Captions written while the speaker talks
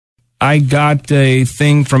I got a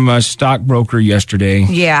thing from a stockbroker yesterday.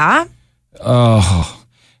 Yeah.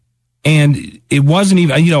 And it wasn't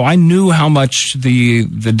even, I knew how much the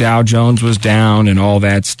Dow Jones was down and all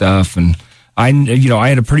that stuff. And I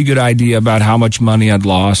had a pretty good idea about how much money I'd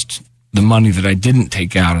lost, the money that I didn't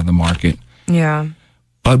take out of the market. Yeah.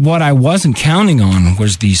 But what I wasn't counting on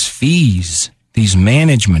was these fees, these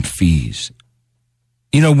management fees.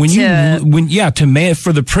 For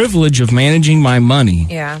the privilege of managing my money.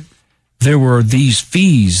 Yeah. There were these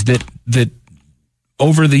fees that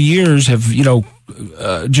over the years have,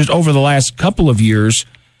 just over the last couple of years,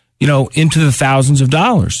 into the thousands of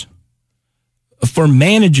dollars for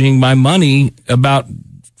managing my money, about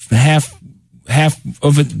half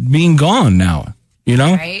of it being gone now,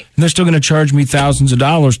 Right. And they're still going to charge me thousands of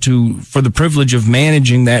dollars for the privilege of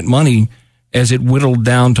managing that money as it whittled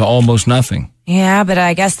down to almost nothing. Yeah, but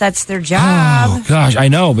I guess that's their job. Oh, gosh, I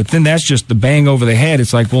know. But then that's just the bang over the head.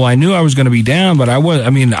 It's like, well, I knew I was going to be down, but I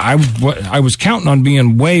was counting on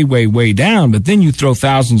being way, way, way down. But then you throw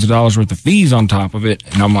thousands of dollars worth of fees on top of it.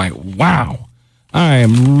 And I'm like, wow, I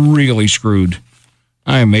am really screwed.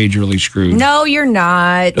 I am majorly screwed. No, you're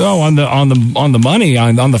not. Oh, on the money,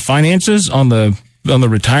 on the finances, on the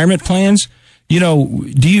retirement plans. Do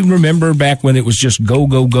you remember back when it was just go,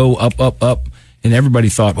 go, go, up, up, up? And everybody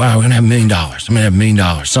thought, wow, I'm going to have $1 million. I'm going to have $1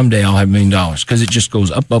 million. Someday I'll have $1 million because it just goes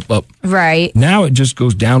up, up, up. Right. Now it just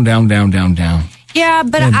goes down, down, down, down, down. Yeah,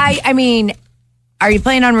 but I mean, are you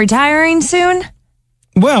planning on retiring soon?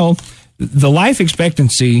 Well, the life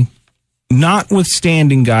expectancy,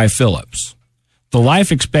 notwithstanding Guy Phillips, the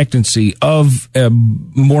life expectancy of a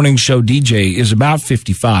morning show DJ is about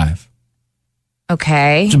 55.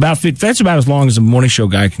 Okay. That's about as long as a morning show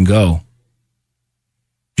guy can go.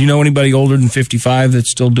 Do you know anybody older than 55 that's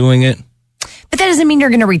still doing it? But that doesn't mean you're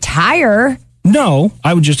going to retire. No,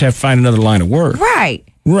 I would just have to find another line of work. Right.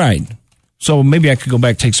 Right. So maybe I could go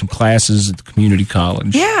back, take some classes at the community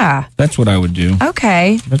college. Yeah. That's what I would do.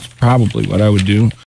 Okay. That's probably what I would do.